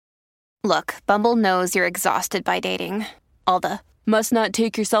Look, Bumble knows you're exhausted by dating. All the must not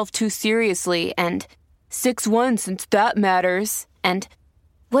take yourself too seriously and 6'1" since that matters. And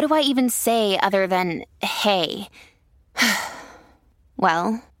what do I even say other than hey?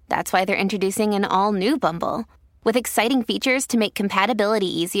 Well, that's why they're introducing an all-new Bumble with exciting features to make compatibility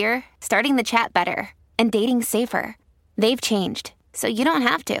easier, starting the chat better, and dating safer. They've changed, so you don't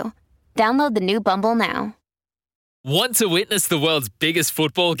have to. Download the new Bumble now. Want to witness the world's biggest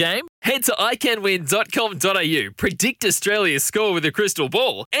football game? Head to iCanWin.com.au, predict Australia's score with a crystal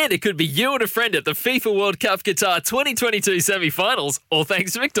ball, and it could be you and a friend at the FIFA World Cup Qatar 2022 semi-finals, all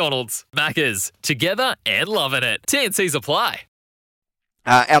thanks to McDonald's. Maccas, together and loving it. TNCs apply.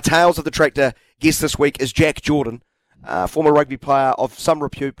 Our Tales of the Tractor guest this week is Jack Jordan, former rugby player of some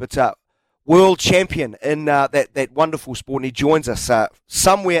repute, but world champion in that wonderful sport, and he joins us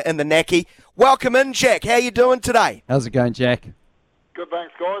somewhere in the Naki. Welcome in, Jack. How you doing today? How's it going, Jack? Good,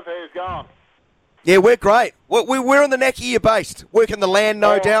 thanks, guys. How you going? Yeah, we're great. We're in the Naki. You're based. Working the land,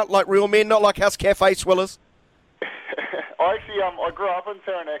 no doubt, like real men, not like us cafe swillers. I grew up in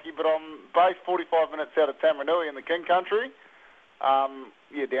Taranaki, but I'm based 45 minutes out of Taranaki in the King Country. Down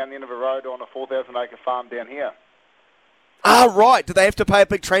the end of a road on a 4,000-acre farm down here. Ah, right. Do they have to pay a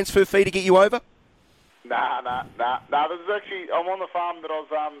big transfer fee to get you over? Nah. This is actually, I'm on the farm that I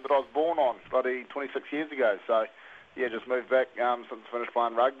was born on, bloody 26 years ago. So, just moved back since I finished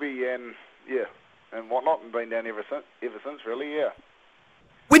playing rugby and whatnot, and been down ever since, really. Yeah.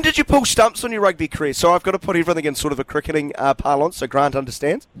 When did you pull stumps on your rugby career? So I've got to put everything in sort of a cricketing parlance, so Grant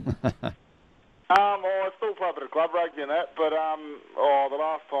understands. I still play a bit of club rugby and that, but the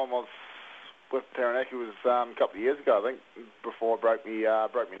last time I was with Taranaki was a couple of years ago, I think, before I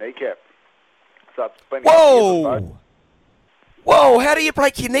broke my kneecap. So it's been Whoa! How do you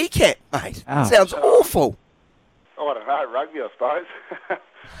break your kneecap, mate? Ouch. Sounds awful. I don't know, rugby, I suppose.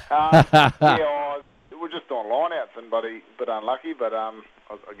 We're just doing line-outs and bit unlucky, but I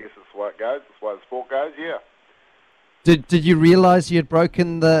guess it's the way it goes. It's the way the sport goes, yeah. Did you realise you had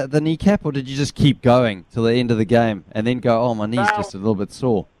broken the kneecap, or did you just keep going till the end of the game and then go, oh, my knee's just a little bit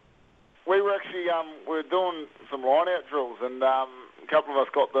sore? We were actually we were doing some line-out drills, and a couple of us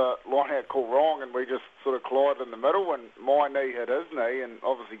got the line-out call wrong, and we just sort of collided in the middle, and my knee hit his knee, and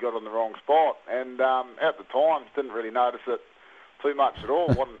obviously got on the wrong spot. And at the time, didn't really notice it too much at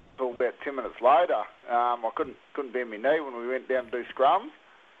all. It wasn't until about 10 minutes later. I couldn't bend my knee when we went down to do scrums.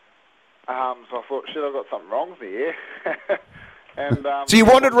 So I thought, shit, I've got something wrong with me here. And so you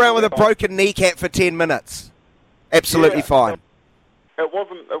wandered around with a broken kneecap for 10 minutes? Absolutely fine. It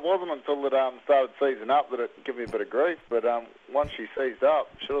wasn't until it started seizing up that it gave me a bit of grief. But once she seized up,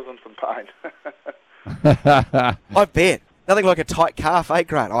 she was in some pain. I bet. Nothing like a tight calf, eh,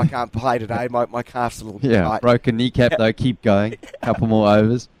 Grant? I can't play today. My calf's a little bit tight. Broken kneecap, though. Keep going. Couple more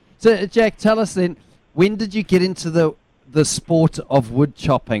overs. So, Jack, tell us then, when did you get into the sport of wood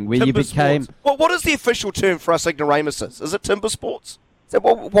chopping, where you became... Well, what is the official term for us ignoramuses? Is it timber sports? Is that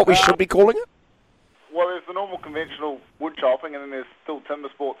what we should be calling it? Well, there's the normal conventional wood chopping, and then there's still timber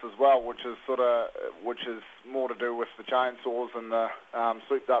sports as well, which is more to do with the chainsaws and the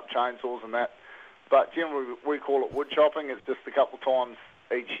souped up chainsaws and that. But generally, we call it wood chopping. It's just a couple of times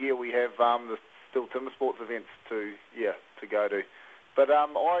each year we have the still timber sports events to go to. But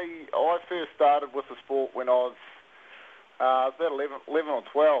I first started with the sport when I was about 11 or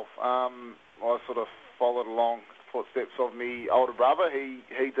 12. I sort of followed along footsteps of my older brother. He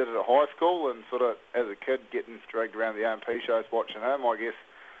did it at high school, and sort of as a kid getting dragged around the AMP shows watching him, I guess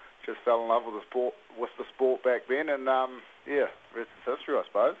just fell in love with the sport back then, and rest is history, I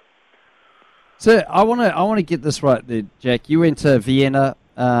suppose. So I want to get this right there, Jack. You went to Vienna,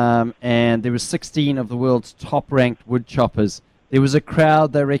 and there were 16 of the world's top-ranked wood choppers. There was a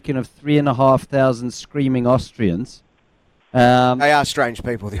crowd, they reckon, of 3,500 screaming Austrians. They are strange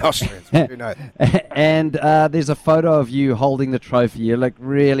people, the Austrians. Who knows? And there's a photo of you holding the trophy. You look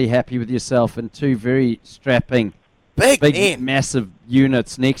really happy with yourself, and two very strapping, big massive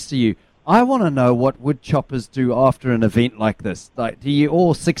units next to you. I want to know what wood choppers do after an event like this. Like, do you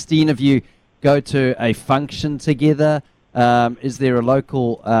all 16 of you go to a function together? Is there a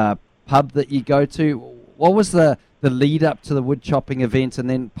local pub that you go to? What was the lead up to the wood chopping event and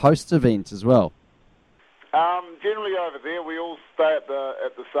then post event as well? Generally over there, we all stay at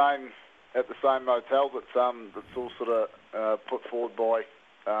the same motel that's all sort of put forward by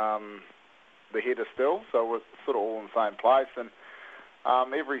the head of still. So we're sort of all in the same place. And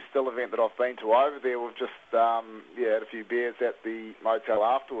every still event that I've been to over there, we've just had a few beers at the motel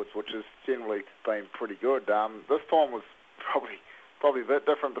afterwards, which has generally been pretty good. This time was probably a bit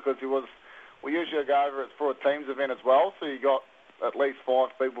different because we usually go over it for a teams event as well. So you got at least 5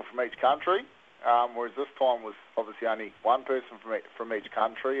 people from each country, whereas this time was obviously only one person from each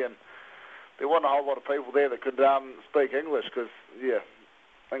country, and there wasn't a whole lot of people there that could speak English because,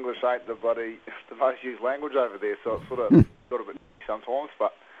 English ain't the most used language over there, so it sort of got a bit sometimes,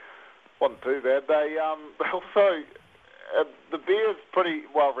 but wasn't too bad. They also the beer's pretty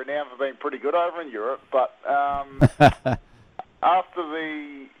well renowned for being pretty good over in Europe, but after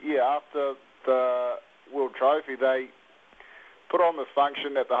the World Trophy, they put on this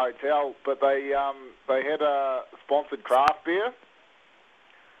function at the hotel, but they had a sponsored craft beer,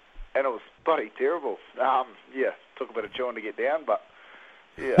 and it was bloody terrible. Took a bit of chewing to get down, but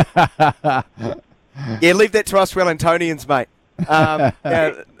yeah. Yeah, leave that to us Wellingtonians, mate. None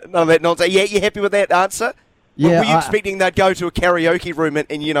of that nonsense. Yeah, you happy with that answer? Yeah, were you expecting they'd go to a karaoke room and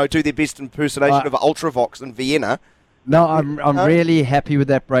do their best impersonation of Ultravox in Vienna? No, I'm really happy with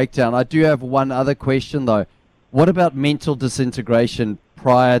that breakdown. I do have one other question, though. What about mental disintegration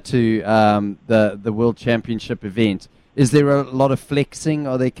prior to the World Championship event? Is there a lot of flexing?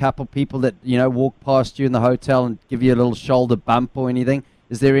 Are there a couple of people that walk past you in the hotel and give you a little shoulder bump or anything?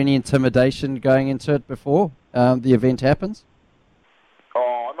 Is there any intimidation going into it before the event happens?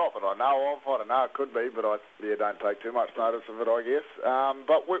 Oh, not that I know of. I don't know. It could be, but I don't take too much notice of it, I guess.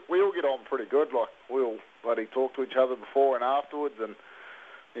 But we all get on pretty good. Like, we all bloody talk to each other before and afterwards, and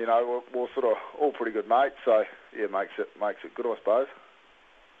we're sort of all pretty good mates. So yeah, makes it good, I suppose.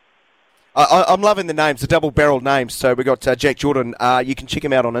 I'm loving the names, the double-barreled names. So we got Jack Jordan. You can check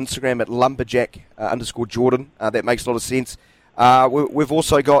him out on Instagram at lumberjack _Jordan. That makes a lot of sense. We've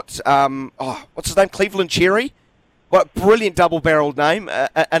also got what's his name? Cleveland Cherry. What brilliant double-barreled name,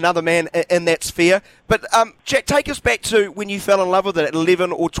 another man in that sphere. But, Jack, take us back to when you fell in love with it at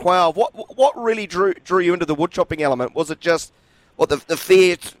 11 or 12. What really drew you into the woodchopping element? Was it just the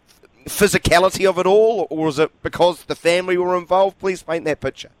fair physicality of it all, or was it because the family were involved? Please paint that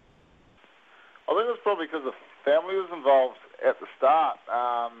picture. I think it's probably because the family was involved at the start.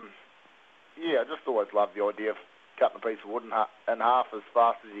 I just always loved the idea of cutting a piece of wood in half as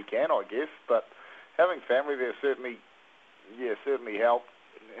fast as you can, I guess. But having family there certainly helped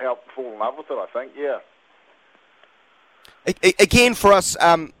fall in love with it, I think, yeah. Again, for us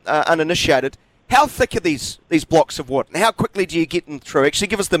uninitiated, how thick are these blocks of wood, and how quickly do you get them through? Actually,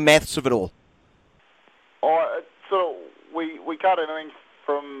 give us the maths of it all. We cut anything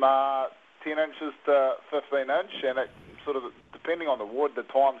from 10 inches to 15 inch, and it sort of, depending on the wood, the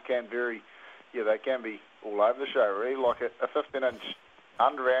times can vary. Yeah, they can be all over the show, really. Like a 15-inch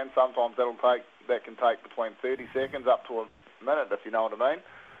underhand, sometimes that can take between 30 seconds up to a minute, if you know what I mean.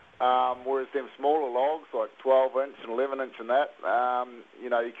 Whereas them smaller logs, like 12-inch and 11-inch and that,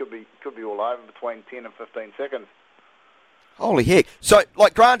 you could be all over between 10 and 15 seconds. Holy heck. So,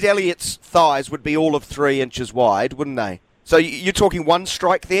 like Grant Elliott's thighs would be all of 3 inches wide, wouldn't they? So you're talking one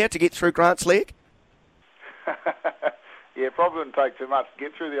strike there to get through Grant's leg? Yeah, probably wouldn't take too much to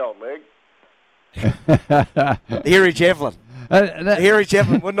get through the old leg. The hairy javelin. The hairy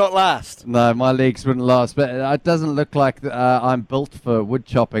javelin would not last. No, my legs wouldn't last. But it doesn't look like I'm built for wood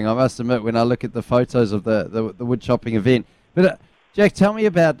chopping, I must admit, when I look at the photos of the wood chopping event. But Jack, tell me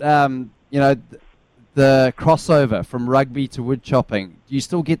about the crossover from rugby to wood chopping. Do you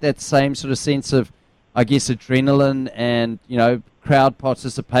still get that same sort of sense of, I guess, adrenaline and crowd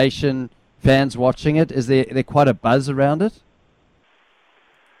participation, fans watching it? Is there quite a buzz around it?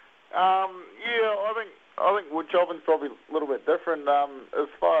 I think wood chopping's probably a little bit different. As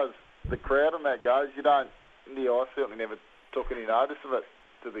far as the crowd and that goes, I certainly never took any notice of it,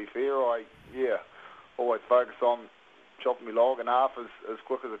 to be fair. I always focus on chopping my log in half as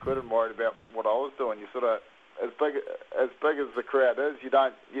quick as I could and worried about what I was doing. You sort of, as big as the crowd is, you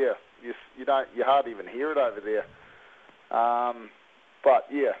hardly even hear it over there. But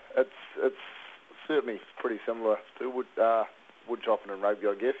yeah, it's certainly pretty similar to wood chopping and rugby,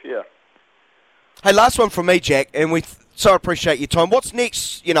 I guess, yeah. Hey, last one from me, Jack, and we so appreciate your time. What's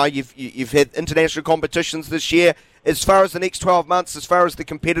next? You've had international competitions this year. As far as the next 12 months, as far as the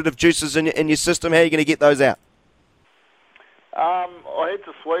competitive juices in your system, how are you going to get those out? I head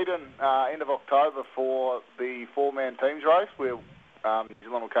to Sweden end of October for the 4-man teams race, where New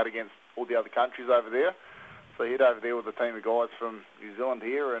Zealand will cut against all the other countries over there. So head over there with a team of guys from New Zealand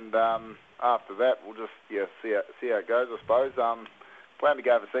here, and after that we'll just see how it goes, I suppose. Plan to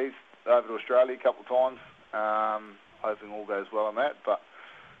go overseas, over to Australia a couple of times, hoping all goes well on that, but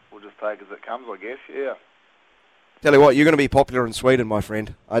we'll just take it as it comes, I guess, yeah. Tell you what, you're going to be popular in Sweden, my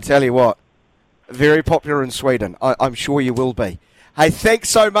friend. I tell you what, very popular in Sweden. I'm sure you will be. Hey, thanks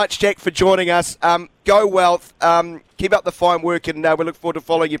so much, Jack, for joining us. Go well. Keep up the fine work, and we look forward to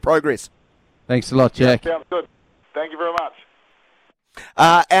following your progress. Thanks a lot, Jack. Sounds good. Thank you very much.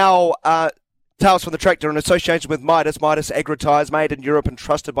 Our Tales from the Tractor in association with Midas. Midas Agri-Tyres, made in Europe and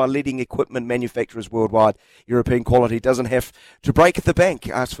trusted by leading equipment manufacturers worldwide. European quality doesn't have to break at the bank.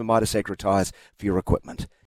 Ask for Midas Agri-Tyres for your equipment.